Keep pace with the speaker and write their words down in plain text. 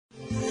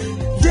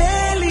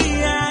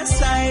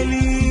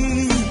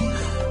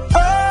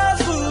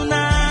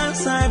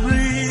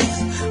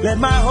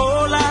my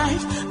whole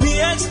life be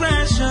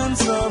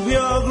expressions of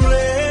your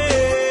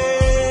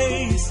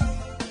grace.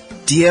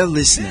 Dear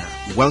listener,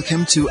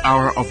 welcome to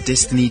Hour of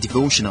Destiny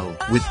Devotional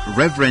with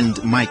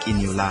Reverend Mike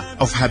Eniola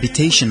of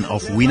Habitation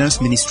of Winners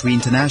Ministry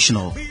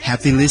International.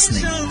 Happy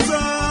listening.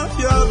 Of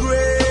your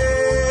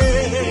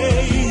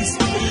grace.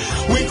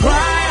 We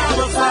cry,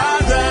 Abba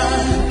Father,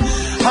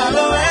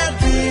 hallowed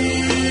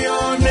be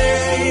your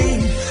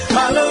name.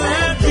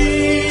 Hallowed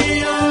be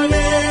your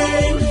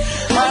name.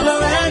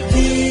 Hallowed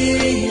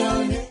be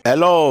your name.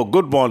 Hello,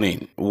 good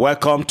morning.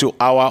 Welcome to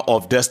Hour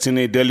of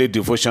Destiny Daily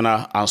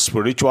Devotional and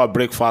Spiritual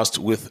Breakfast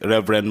with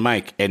Reverend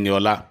Mike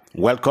Eniola.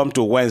 Welcome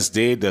to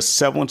Wednesday, the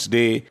 7th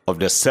day of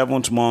the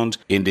 7th month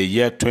in the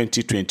year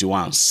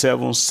 2021,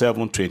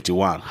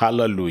 7/7/21.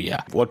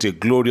 Hallelujah. What a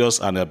glorious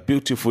and a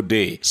beautiful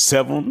day.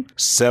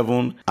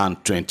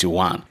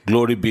 7/7/21.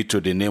 Glory be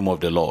to the name of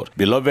the Lord.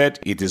 Beloved,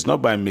 it is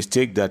not by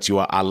mistake that you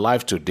are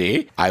alive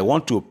today. I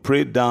want to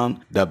pray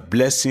down the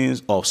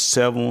blessings of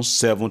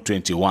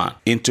 7/7/21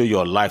 into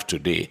your life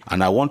today.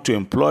 And I want to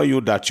implore you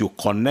that you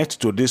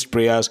connect to these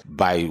prayers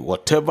by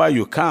whatever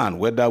you can,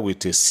 whether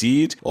with a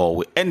seed or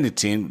with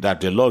anything that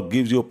the Lord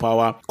gives you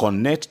power.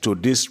 Connect to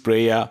this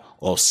prayer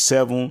of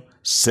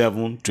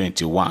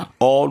 7/7/21.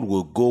 All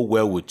will go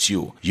well with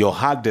you. Your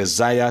heart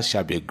desire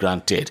shall be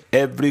granted.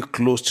 Every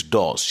closed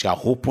door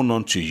shall open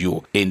unto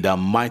you in the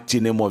mighty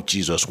name of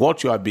Jesus.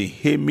 What you have been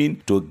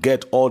aiming to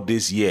get all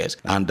these years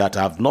and that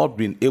have not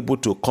been able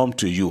to come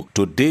to you,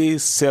 today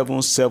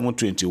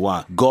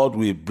 7/7/21, God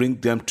will bring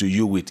them to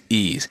you with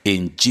ease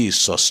in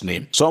Jesus'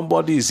 name.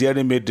 Somebody is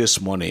hearing me this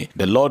morning.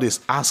 The Lord is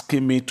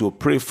asking me to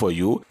pray for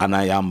you, and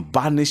I am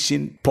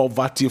banishing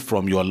poverty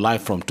from your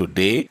life from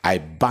today. I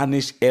banish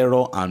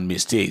error and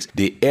mistakes,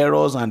 the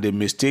errors and the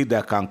mistakes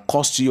that can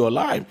cost you your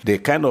life, the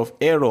kind of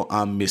error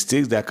and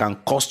mistakes that can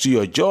cost you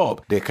your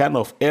job, the kind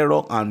of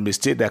error and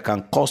mistake that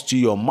can cost you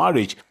your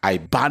marriage. I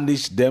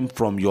banish them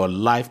from your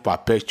life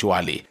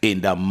perpetually in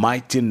the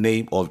mighty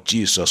name of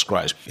Jesus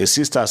Christ. A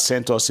sister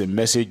sent us a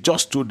message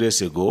just 2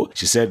 days ago.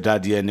 She said,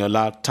 Daddy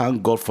Eniola,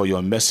 thank God for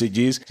your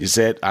messages. She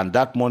said, and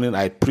that morning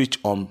I preached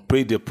on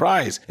pay the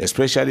price,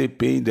 especially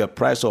paying the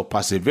price of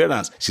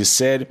perseverance. She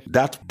said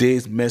that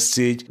day's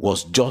message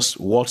was just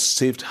what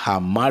saved her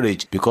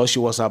marriage, because she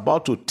was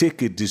about to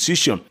take a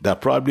decision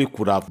that probably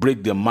could have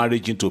break the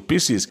marriage into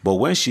pieces. But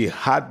when she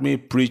heard me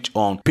preach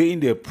on paying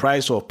the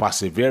price of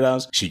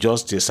perseverance, she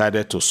just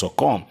decided to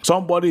succumb.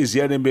 Somebody is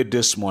hearing me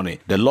this morning.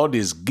 The Lord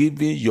is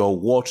giving your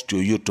word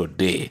to you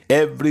today.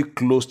 Every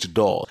closed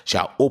door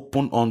shall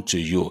open unto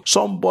you.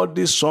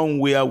 Somebody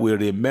somewhere will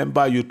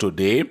remember you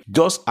today,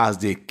 just as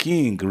the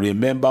king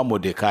remember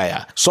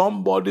Mordecai.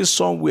 Somebody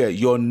somewhere,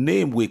 your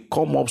name will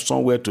come up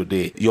somewhere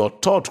today. Your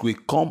thought will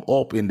come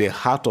up in the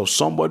heart of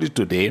somebody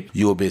today.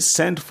 You will be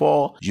sent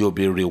for, you will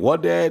be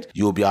rewarded,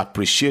 you will be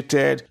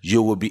appreciated,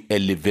 you will be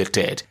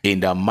elevated in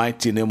the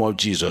mighty name of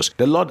Jesus.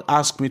 The Lord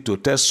asked me to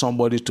tell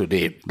somebody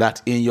today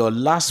that in your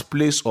last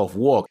place of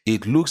work,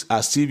 it looks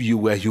as if you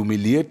were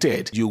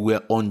humiliated, you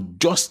were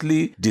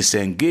unjustly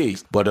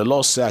disengaged, but the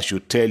Lord said I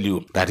should tell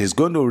you that He's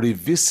going to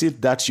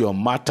revisit that your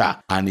matter,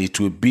 and it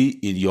will be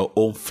in your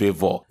own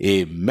favor.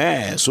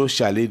 Amen. So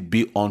shall it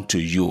be unto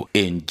you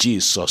in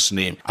Jesus'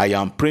 name. I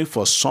am praying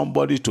for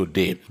somebody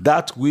today.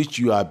 That which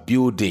you are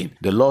building,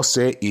 the Lord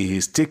said He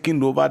is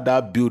taking over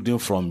that building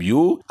from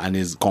you and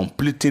is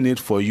completing it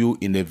for you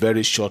in a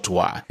very short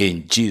while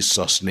in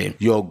Jesus' name.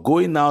 You're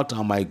going out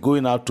and my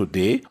going out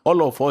today.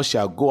 All of us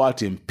shall go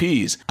out in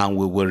peace and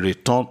we will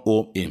return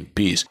home in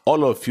peace.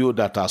 All of you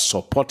that are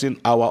supporting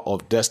Hour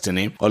of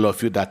Destiny, all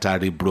of you that are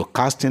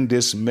rebroadcasting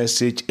this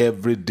message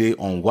every day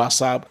on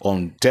WhatsApp,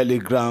 on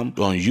Telegram,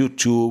 on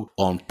YouTube,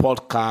 on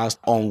podcast,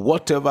 on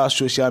whatever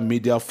social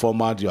media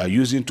format you are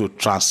using to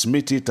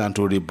transmit it and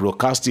to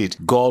rebroadcast it,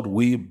 God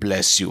will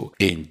bless you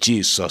in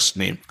Jesus'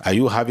 name. Are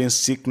you having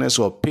sickness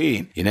or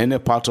pain in any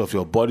part of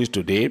your body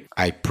today?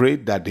 I pray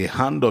that the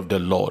hand of the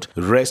Lord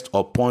rest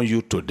upon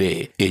you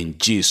today in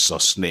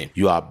Jesus' name.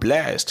 You are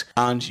blessed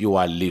and you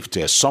are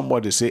lifted.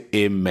 Somebody say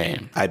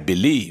amen. I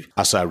believe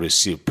as I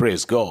receive.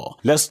 Praise God.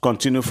 Let's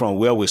continue from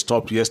where we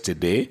stopped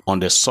yesterday on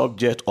the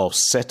subject of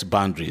set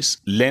boundaries.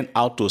 Learn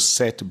how to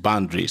set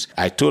boundaries.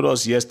 I told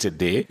us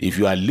yesterday, if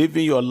you are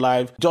living your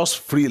life just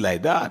free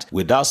like that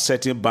without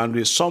setting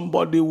boundaries,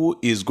 somebody who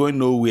is going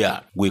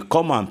nowhere will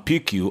come and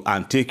pick you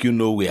and take you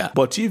nowhere.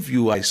 But if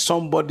you are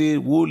somebody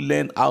who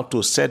learn how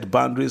to set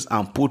boundaries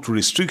and put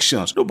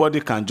restrictions, nobody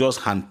can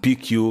just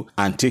handpick you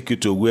and take you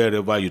to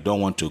wherever you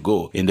don't want to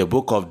go. In the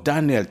book of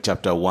Daniel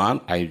chapter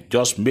 1, I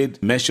just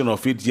made mention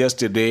of it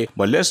yesterday,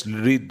 but let's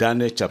read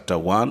Daniel chapter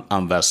 1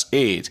 and verse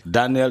 8.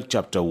 Daniel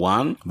chapter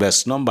 1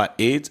 verse number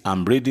 8,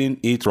 I'm reading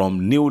it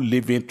from New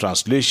Living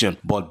Translation.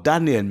 But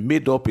Daniel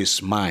made up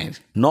his mind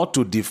not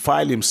to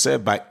defile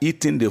himself by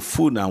eating the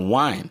food and and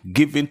wine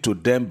given to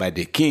them by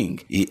the king,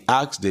 he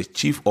asked the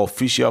chief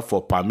official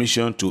for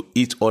permission to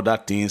eat other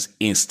things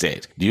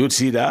instead. Do you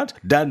see that?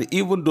 Then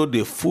even though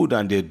the food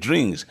and the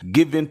drinks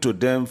given to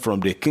them from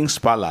the king's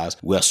palace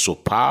were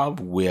superb,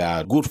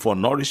 were good for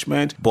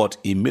nourishment, but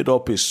he made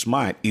up his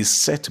mind. He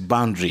set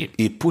boundary.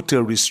 He put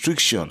a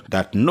restriction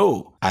that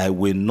no, I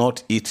will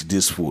not eat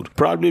this food.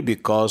 Probably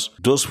because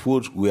those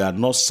foods were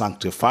not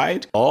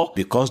sanctified, or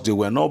because they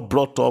were not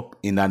brought up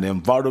in an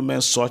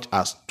environment such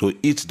as to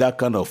eat that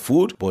kind of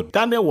food. But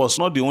Daniel was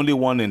not the only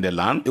one in the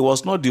land. He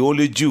was not the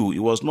only Jew. He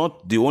was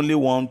not the only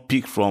one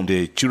picked from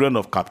the children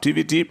of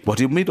captivity. But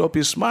he made up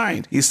his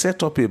mind. He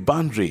set up a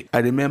boundary. I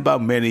remember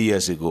many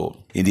years ago,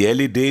 in the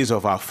early days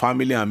of our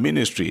family and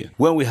ministry,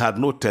 when we had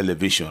no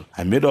television,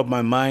 I made up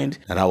my mind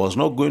that I was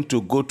not going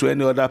to go to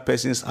any other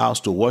person's house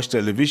to watch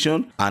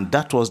television, and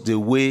that was the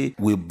way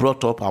we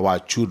brought up our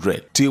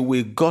children. Till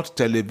we got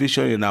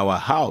television in our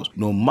house,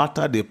 no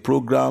matter the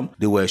program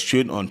they were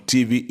showing on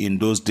TV in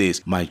those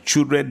days, my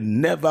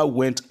children never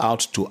went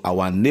out to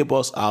our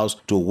neighbor's house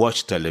to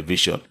watch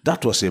television.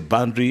 That was a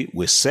boundary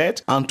we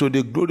set, and to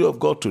the glory of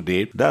God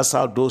today, that's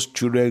how those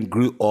children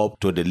grew up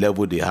to the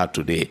level they are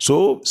today.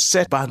 So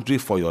set boundary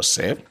for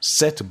yourself,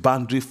 set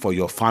boundary for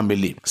your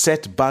family,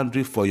 set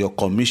boundary for your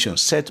commission,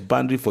 set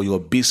boundary for your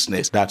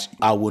business, that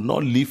I will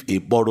not live a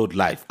borrowed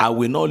life. I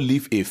will not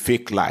live a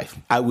fake life.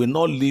 I will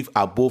not live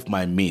above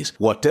my means.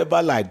 Whatever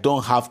I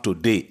don't have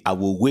today, I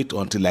will wait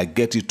until I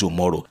get it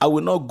tomorrow. I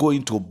will not go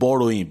into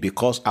borrowing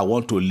because I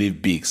want to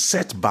live big.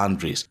 Set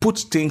boundaries. Put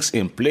things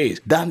in place.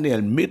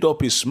 Daniel made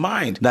up his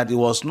mind that he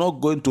was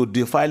not going to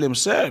defile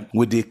himself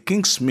with the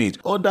king's meat.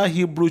 Other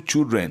Hebrew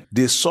children,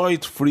 they saw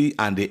it free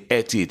and they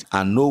ate it,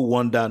 and no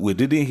wonder we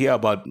didn't hear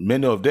about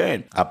many of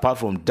them apart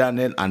from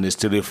Daniel and his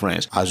 3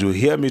 friends. As you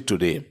hear me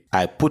today,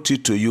 I put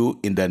it to you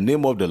in the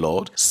name of the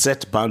Lord.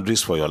 Set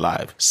boundaries for your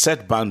life.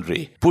 Set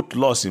boundary. Put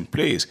laws in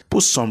place.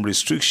 Put some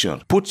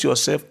restriction. Put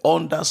yourself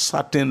under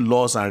certain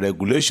laws and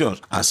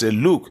regulations and say,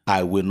 look,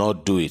 I will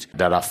not do it.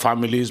 There are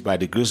families, by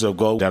the grace of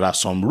God, there are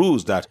some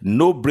rules that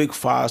no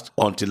breakfast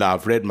until I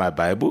have read my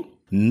Bible.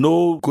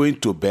 No going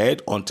to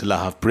bed until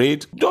I have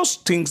prayed.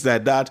 Just things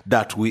like that,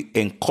 that will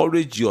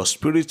encourage your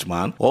spirit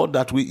man, or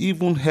that will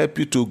even help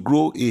you to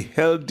grow a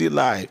healthy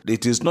life.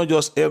 It is not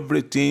just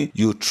everything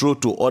you throw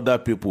to other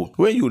people.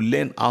 When you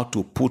learn how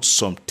to put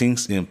some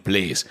things in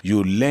place,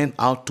 you learn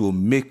how to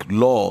make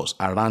laws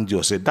around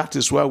yourself. That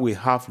is why we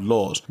have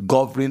laws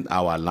governing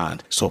our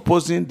land.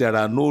 Supposing there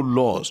are no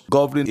laws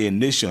governing a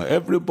nation,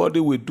 everybody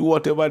will do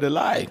whatever they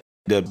like.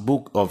 The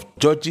book of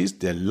Judges,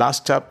 the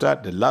last chapter,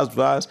 the last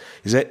verse,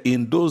 is that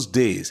in those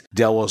days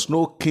there was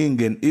no king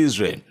in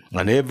Israel,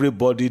 and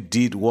everybody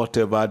did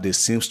whatever they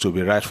seems to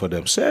be right for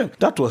themselves.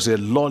 That was a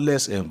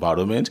lawless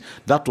environment.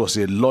 That was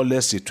a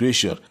lawless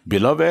situation.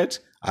 Beloved,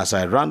 as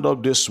I round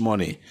up this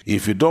morning,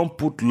 if you don't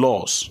put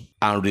laws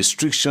and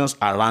restrictions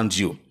around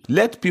you,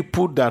 let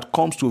people that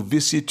comes to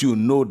visit you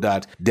know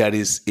that there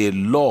is a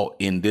law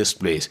in this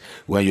place.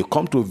 When you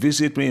come to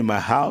visit me in my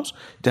house,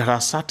 there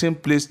are certain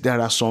places, there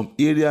are some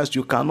areas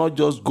you cannot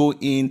just go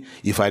in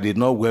if I did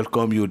not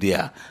welcome you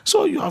there.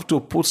 So you have to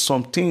put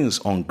some things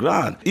on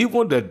ground.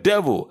 Even the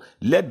devil,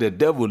 let the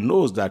devil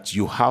knows that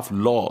you have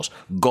laws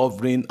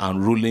governing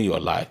and ruling your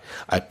life.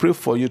 I pray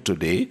for you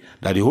today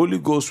that the Holy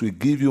Ghost will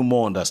give you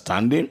more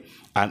understanding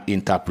and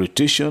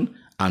interpretation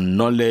and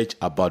knowledge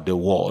about the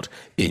word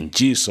in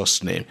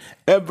Jesus' name.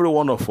 Every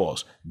one of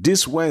us,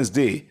 this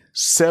Wednesday,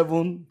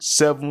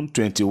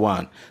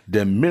 7/7/21,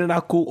 the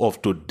miracle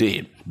of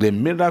today, the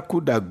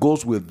miracle that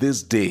goes with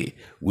this day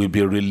will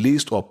be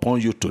released upon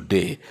you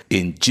today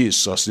in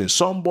Jesus' name.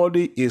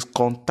 Somebody is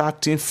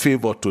contacting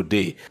favor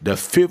today. The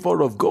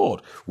favor of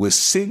God will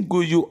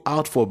single you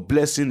out for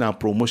blessing and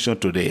promotion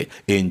today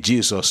in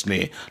Jesus'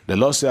 name. The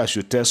Lord said I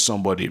should tell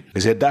somebody,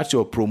 he said, that's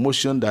your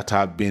promotion that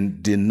have been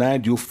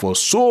denied you for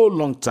so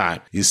long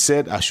time. He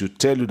said I should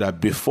tell you that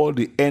before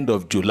the end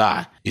of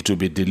July, it will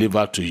be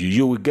delivered to you.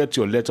 You will get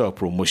your letter of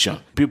promotion.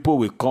 People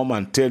will come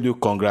and tell you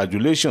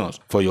congratulations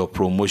for your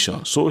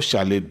promotion. So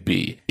shall it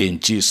be in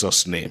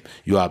Jesus' name.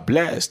 You are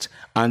blessed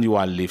and you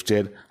are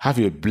lifted. Have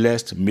a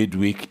blessed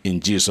midweek in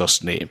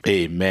Jesus' name.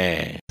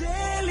 Amen.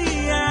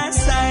 Daily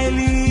as I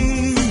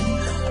live,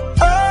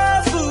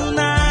 often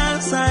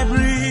as I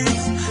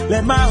breathe,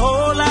 let my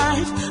whole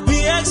life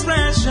be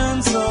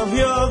expressions of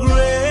your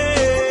grace.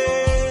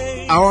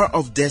 Hour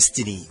of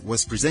Destiny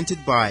was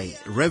presented by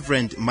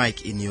Reverend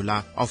Mike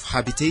Inyola of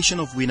Habitation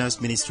of Winners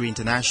Ministry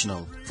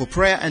International. For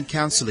prayer and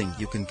counseling,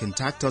 you can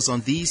contact us on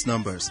these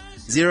numbers: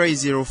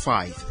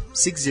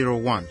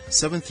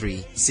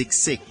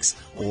 0805-601-7366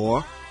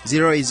 or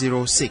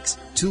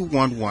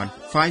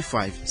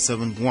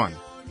 0806-211-5571.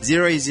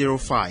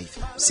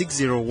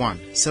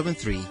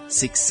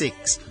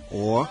 0805-601-7366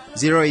 or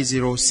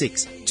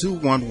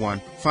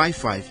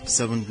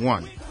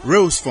 0806-211-5571.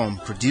 Rose Form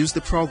produced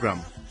the program.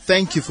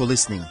 Thank you for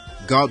listening.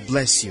 God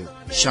bless you.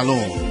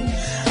 Shalom.